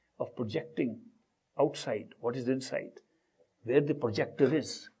of projecting outside, what is inside, where the projector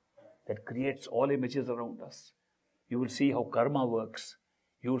is, that creates all images around us. You will see how karma works.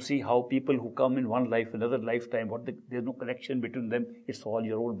 You will see how people who come in one life, another lifetime, there's no connection between them. It's all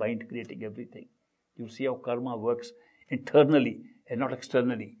your own mind creating everything. You will see how karma works internally and not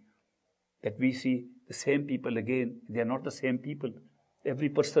externally. That we see the same people again. They are not the same people. Every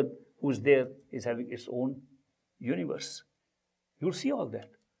person who's there is having its own universe. You'll see all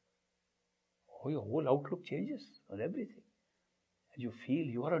that. Oh, your whole outlook changes on everything. And you feel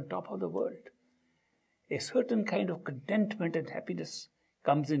you are on top of the world. A certain kind of contentment and happiness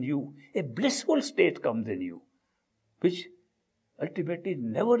comes in you. A blissful state comes in you, which ultimately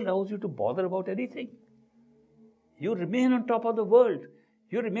never allows you to bother about anything. You remain on top of the world.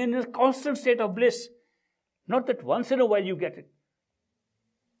 You remain in a constant state of bliss. Not that once in a while you get it.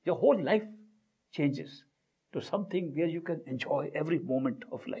 Your whole life changes to something where you can enjoy every moment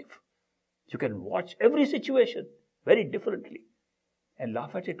of life. You can watch every situation very differently and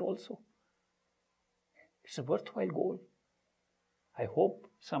laugh at it also. It's a worthwhile goal. I hope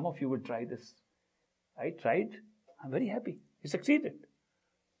some of you will try this. I tried. I'm very happy. I succeeded.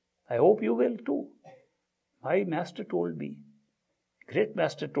 I hope you will too. My master told me, great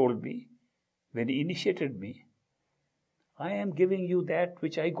master told me, when he initiated me, I am giving you that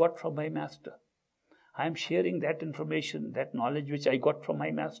which I got from my master. I am sharing that information, that knowledge which I got from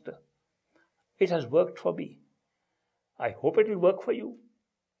my master. It has worked for me. I hope it will work for you.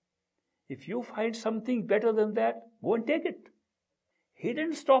 If you find something better than that, go and take it. He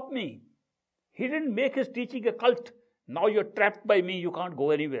didn't stop me. He didn't make his teaching a cult. Now you're trapped by me, you can't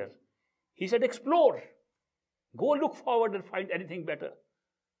go anywhere. He said, explore. Go look forward and find anything better.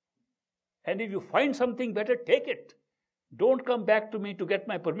 And if you find something better, take it. Don't come back to me to get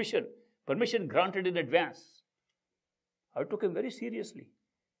my permission. Permission granted in advance. I took him very seriously.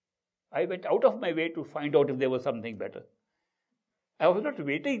 I went out of my way to find out if there was something better. I was not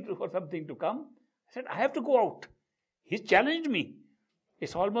waiting for something to come. I said, I have to go out. He challenged me.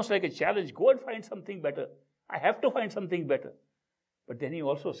 It's almost like a challenge. Go and find something better. I have to find something better. But then he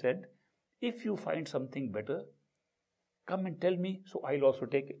also said, if you find something better, come and tell me, so I'll also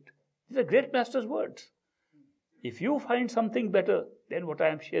take it. These are great master's words. If you find something better than what I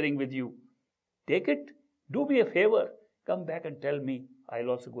am sharing with you, take it, do me a favor, come back and tell me, I'll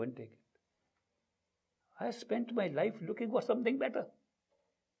also go and take it. I spent my life looking for something better.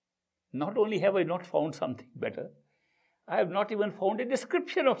 Not only have I not found something better, I have not even found a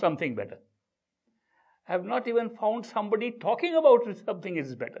description of something better. I have not even found somebody talking about something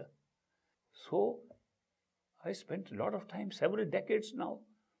is better. So, I spent a lot of time, several decades now,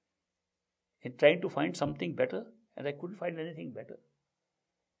 in trying to find something better, and I couldn't find anything better.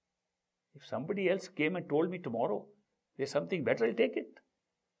 If somebody else came and told me tomorrow, there's something better, I'll take it.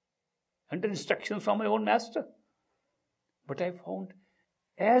 Under instructions from my own master. But I found,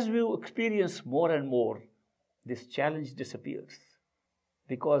 as we experience more and more, this challenge disappears.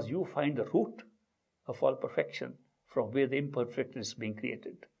 Because you find the root of all perfection from where the imperfection is being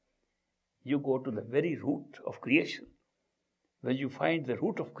created. You go to the very root of creation. When you find the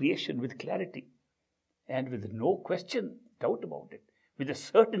root of creation with clarity and with no question, doubt about it, with the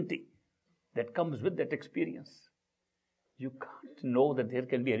certainty that comes with that experience, you can't know that there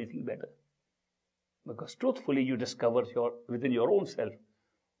can be anything better. Because truthfully you discover within your own self,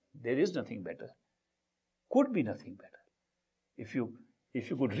 there is nothing better. Could be nothing better. If you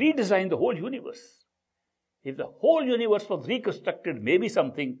could redesign the whole universe, if the whole universe was reconstructed, maybe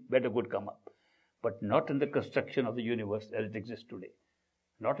something better could come up. But not in the construction of the universe as it exists today.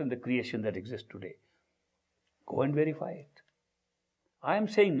 Not in the creation that exists today. Go and verify it. I am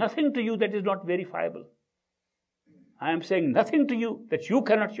saying nothing to you that is not verifiable. I am saying nothing to you that you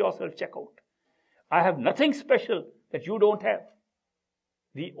cannot yourself check out. I have nothing special that you don't have.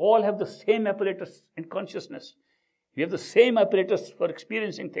 We all have the same apparatus in consciousness. We have the same apparatus for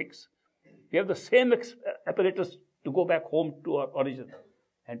experiencing things. We have the same apparatus to go back home to our origin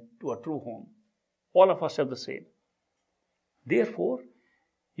and to our true home. All of us have the same. Therefore,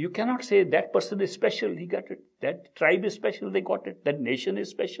 you cannot say that person is special, he got it. That tribe is special, they got it. That nation is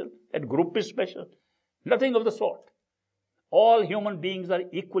special. That group is special. Nothing of the sort. All human beings are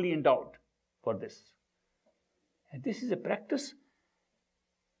equally endowed for this. And this is a practice.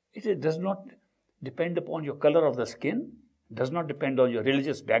 It does not depend upon your color of the skin, does not depend on your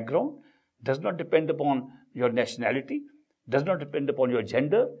religious background, does not depend upon your nationality, does not depend upon your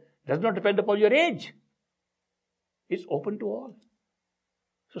gender, does not depend upon your age. It's open to all.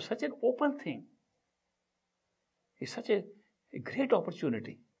 So such an open thing is such a great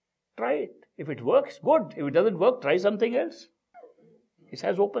opportunity. Try it. If it works, good. If it doesn't work, try something else. It's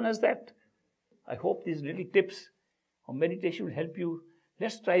as open as that. I hope these little tips on meditation will help you.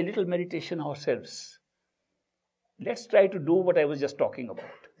 Let's try a little meditation ourselves. Let's try to do what I was just talking about.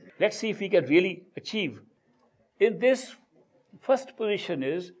 Let's see if we can really achieve. In this first position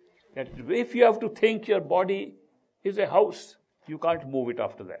is that if you have to think your body is a house, you can't move it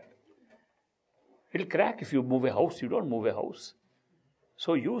after that. It'll crack if you move a house. You don't move a house.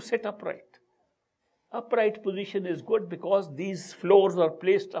 So you sit upright. Upright position is good because these floors are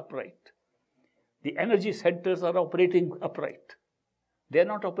placed upright. The energy centers are operating upright. They are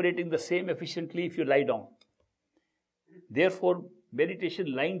not operating the same efficiently if you lie down. Therefore,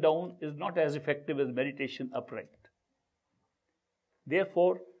 meditation lying down is not as effective as meditation upright.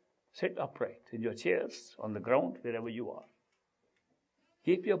 Therefore, sit upright in your chairs, on the ground, wherever you are.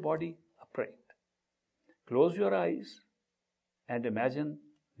 Keep your body upright. Close your eyes and imagine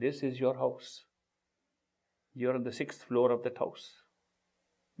this is your house. You're on the 6th floor of that house,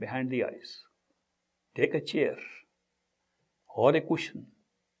 behind the eyes. Take a chair, or a cushion,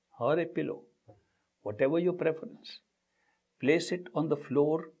 or a pillow, whatever your preference. Place it on the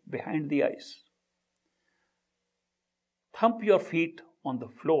floor behind the eyes. Thump your feet on the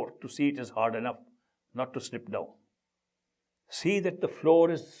floor to see it is hard enough not to slip down. See that the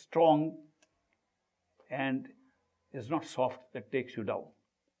floor is strong and is not soft that takes you down.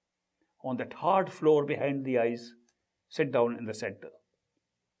 On that hard floor behind the eyes, sit down in the center.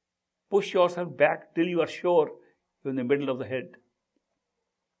 Push yourself back till you are sure you're in the middle of the head.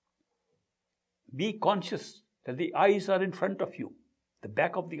 Be conscious that the eyes are in front of you. The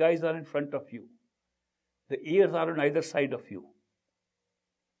back of the eyes are in front of you. The ears are on either side of you.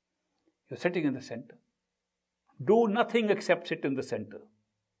 You're sitting in the center. Do nothing except sit in the center.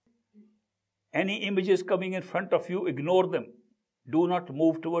 Any images coming in front of you, ignore them. Do not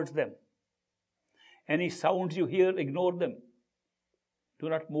move towards them. Any sounds you hear, ignore them. Do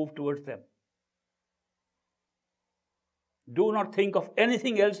not move towards them. Do not think of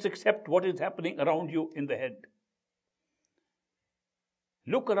anything else except what is happening around you in the head.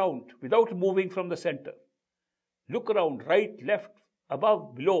 Look around without moving from the center. Look around, right, left,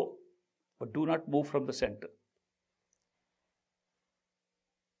 above, below, but do not move from the center.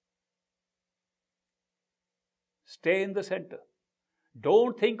 Stay in the center.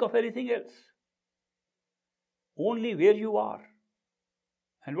 Don't think of anything else. Only where you are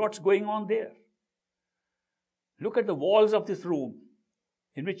and what's going on there. Look at the walls of this room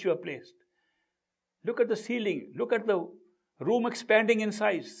in which you are placed. Look at the ceiling. Look at the room expanding in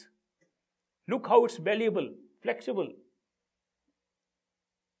size. Look how it's malleable, flexible.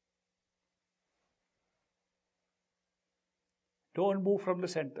 Don't move from the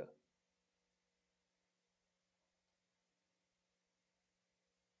center.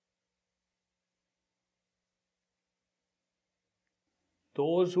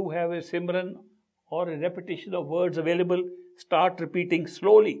 Those who have a Simran or a repetition of words available, start repeating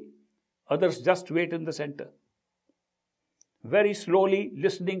slowly. Others just wait in the center. Very slowly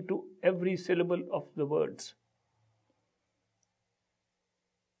listening to every syllable of the words.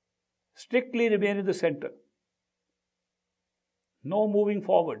 Strictly remain in the center. No moving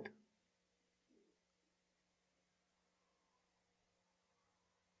forward.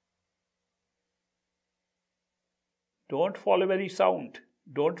 Don't follow any sound.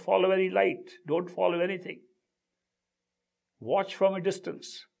 Don't follow any light. Don't follow anything. Watch from a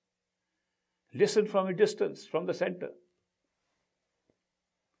distance. Listen from a distance, from the center.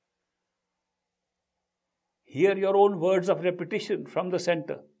 Hear your own words of repetition from the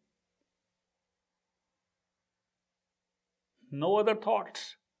center. No other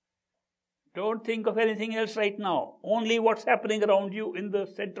thoughts. Don't think of anything else right now. Only what's happening around you in the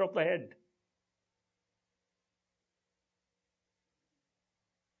center of the head.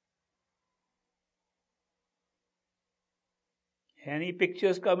 Any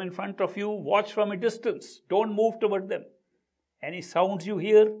pictures come in front of you, watch from a distance. Don't move toward them. Any sounds you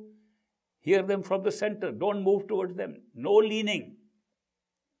hear them from the center. Don't move towards them. No leaning.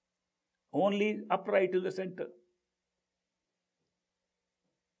 Only upright in the center.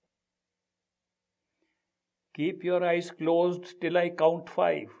 Keep your eyes closed till I count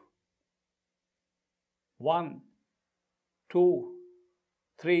 5. 1, 2,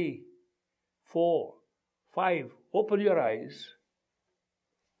 3, 4, 5. Open your eyes.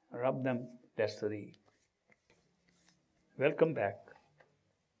 Rub them. That's the read. Welcome back.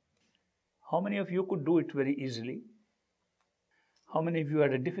 How many of you could do it very easily? How many of you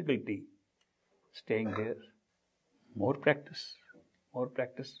had a difficulty staying there? More practice. More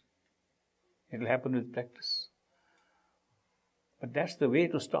practice. It will happen with practice. But that's the way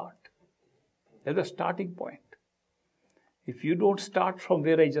to start. That's the starting point. If you don't start from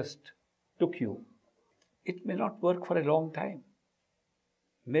where I just took you, it may not work for a long time.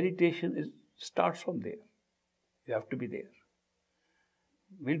 Meditation starts from there. You have to be there.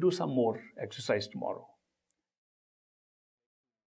 We'll do some more exercise tomorrow.